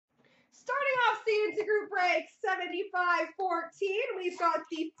into group break 75-14. We've got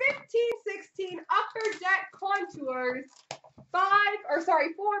the 15-16 Upper Deck Contours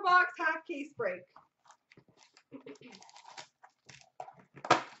 4-box half case break.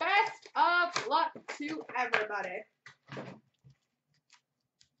 Best of luck to everybody.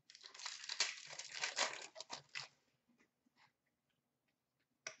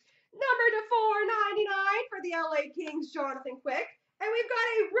 Number to 499 for the LA Kings, Jonathan Quick. And we've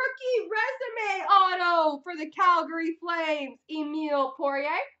got a rookie resume auto for the Calgary Flames, Emile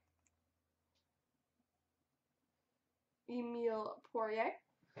Poirier.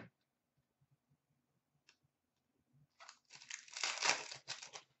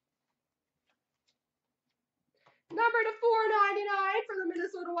 Number to 499 for the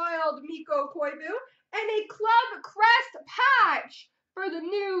Minnesota Wild, Mikko Koivu. And a Club Crest patch for the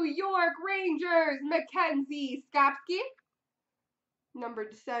New York Rangers, Mackenzie Skapski. Number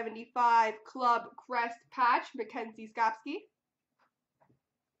to 75, Club Crest patch, Mackenzie Skapski.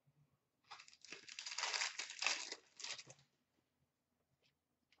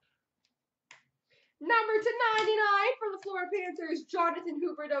 Number to 99 for the Florida Panthers, Jonathan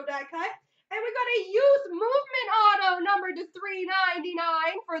Huberdeau-Dacquet. And we got a youth movement auto, number to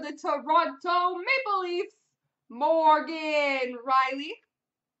 399 for the Toronto Maple Leafs, Morgan Riley.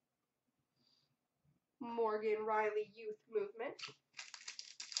 Youth movement.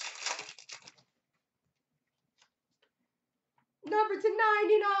 Number to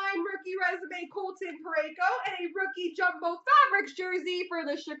 99, rookie resume, Colton Parayko, and a rookie Jumbo Fabrics jersey for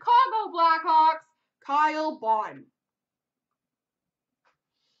the Chicago Blackhawks, Kyle Bond.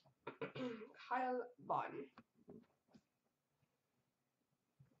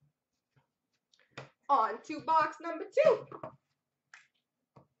 On to box number 2.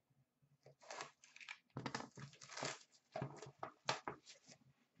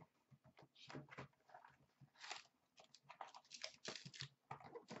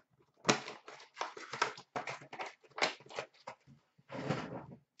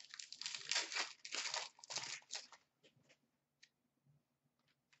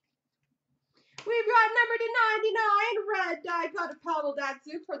 We've got number to 99, red die cut of Pavel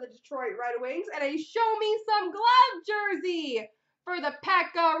Datsyuk for the Detroit Red Wings, and a Show Me Some Glove jersey for the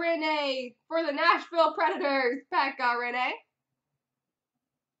Pekka Rinne, for the Nashville Predators, Pekka Rinne.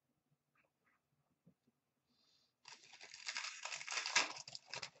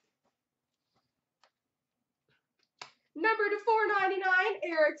 Number to 499,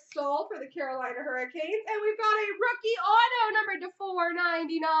 Eric Staal for the Carolina Hurricanes, and we've got a rookie auto, number to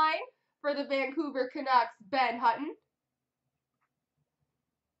 499. For the Vancouver Canucks, Ben Hutton.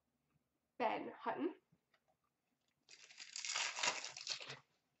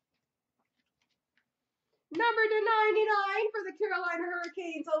 Number to 99 for the Carolina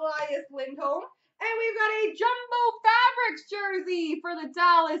Hurricanes, Elias Lindholm. And we've got a Jumbo Fabrics jersey for the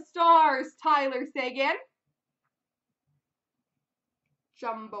Dallas Stars, Tyler Seguin.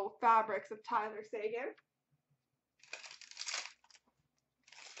 Jumbo Fabrics of Tyler Seguin.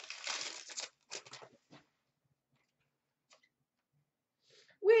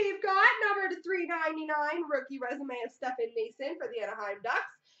 We've got number to 399, rookie resume of Stefan Mason for the Anaheim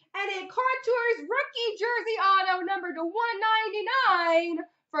Ducks. And a Contours rookie jersey auto, number to 199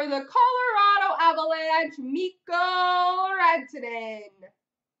 for the Colorado Avalanche, Mikko Rantanen.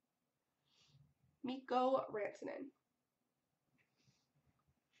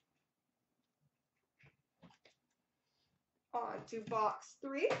 On to box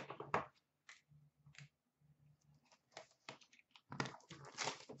 3.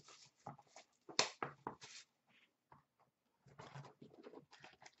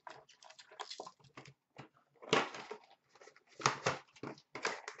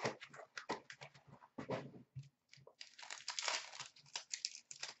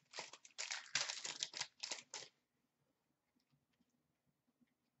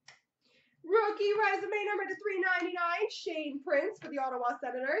 Rookie resume number to 399, Shane Prince for the Ottawa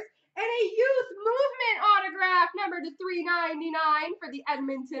Senators. And a youth movement autograph number to 399 for the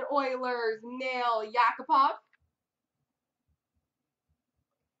Edmonton Oilers, Nail Yakupov.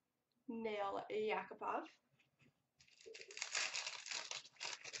 Number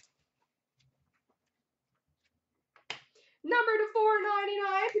to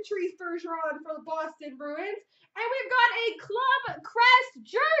 499, Patrice Bergeron for the Boston Bruins. And we've got a Club Crest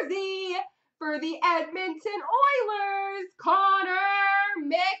jersey for the Edmonton Oilers, Connor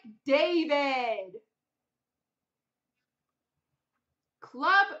McDavid.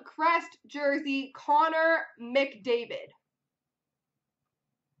 Club Crest jersey, Connor McDavid.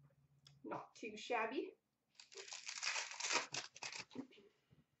 Not too shabby.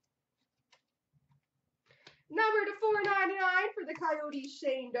 Coyotes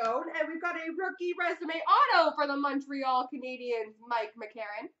Shane Doan. And we've got a rookie resume auto for the Montreal Canadiens, Mike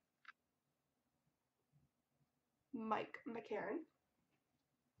McCarron.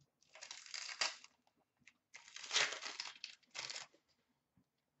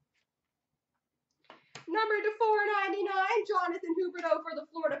 Number to 499, Jonathan Huberdeau for the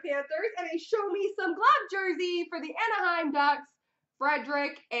Florida Panthers. And a Show Me Some Glove jersey for the Anaheim Ducks,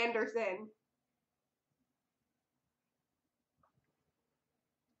 Frederik Andersen.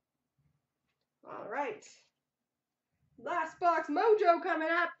 All right. Last box mojo coming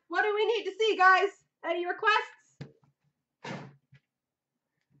up. What do we need to see, guys? Any requests?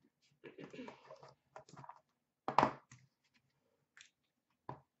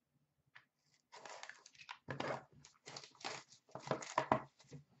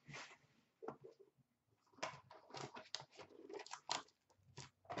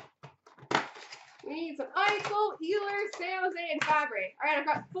 We need some Eichel, Healer, San Jose, and Fabre. All right, I've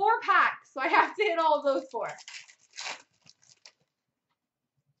got 4 packs, so I have to hit all of those 4.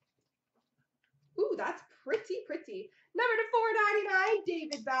 Ooh, that's pretty. Number to 499,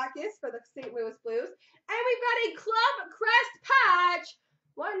 David Backes for the St. Louis Blues. And we've got a Club Crest patch.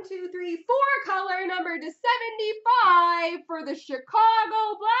 1, 2, 3, 4 color, number to 75 for the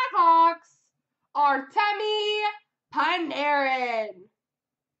Chicago Blackhawks, Artemi Panarin.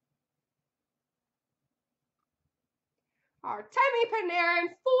 Artemi Panarin,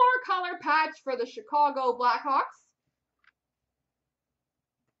 4-color patch for the Chicago Blackhawks.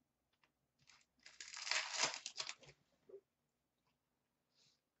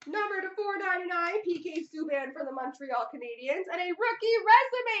 Number to 499, PK Subban for the Montreal Canadiens. And a rookie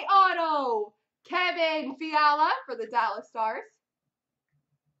resume auto, Kevin Fiala for the Dallas Stars.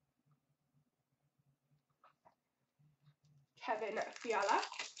 Kevin Fiala.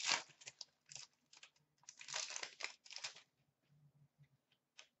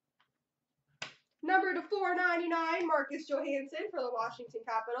 Number to 499, Marcus Johansson for the Washington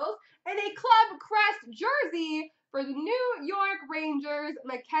Capitals. And a Club Crest jersey for the New York Rangers,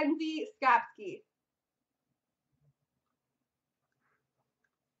 Mackenzie Skapski.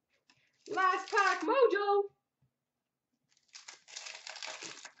 Last pack mojo.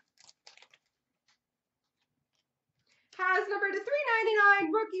 Has number to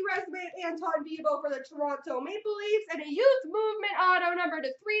 399, rookie resume Anton Bibo for the Toronto Maple Leafs. And a youth movement auto number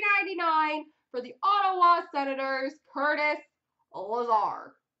to 399 for the Ottawa Senators, Curtis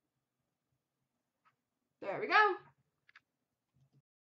Lazar. There we go.